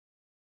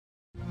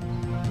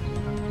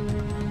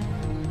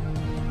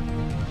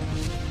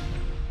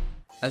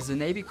As the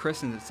Navy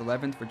christened its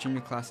 11th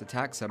Virginia-class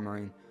attack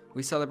submarine,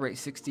 we celebrate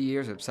 60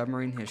 years of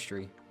submarine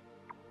history.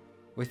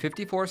 With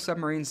 54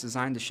 submarines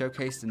designed to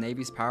showcase the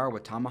Navy's power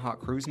with Tomahawk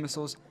cruise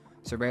missiles,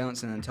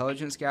 surveillance and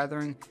intelligence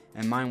gathering,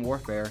 and mine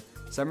warfare,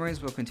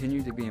 submarines will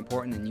continue to be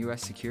important in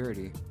U.S.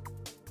 security.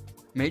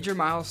 Major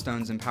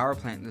milestones in power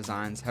plant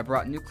designs have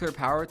brought nuclear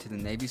power to the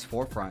Navy's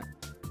forefront.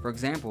 For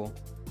example,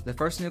 the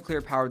first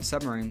nuclear-powered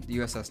submarine, the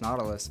USS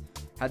Nautilus,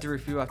 had to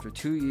refuel after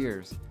 2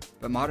 years,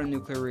 but modern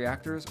nuclear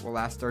reactors will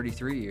last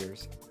 33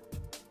 years.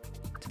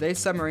 Today's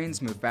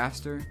submarines move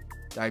faster,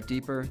 dive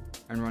deeper,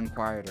 and run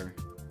quieter.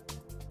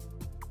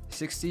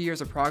 60 years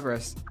of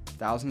progress,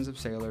 thousands of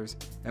sailors,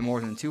 and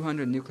more than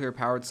 200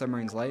 nuclear-powered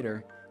submarines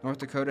later, North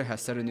Dakota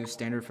has set a new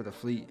standard for the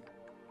fleet.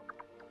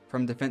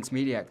 From Defense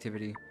Media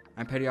Activity,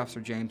 I'm Petty Officer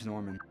James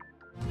Norman.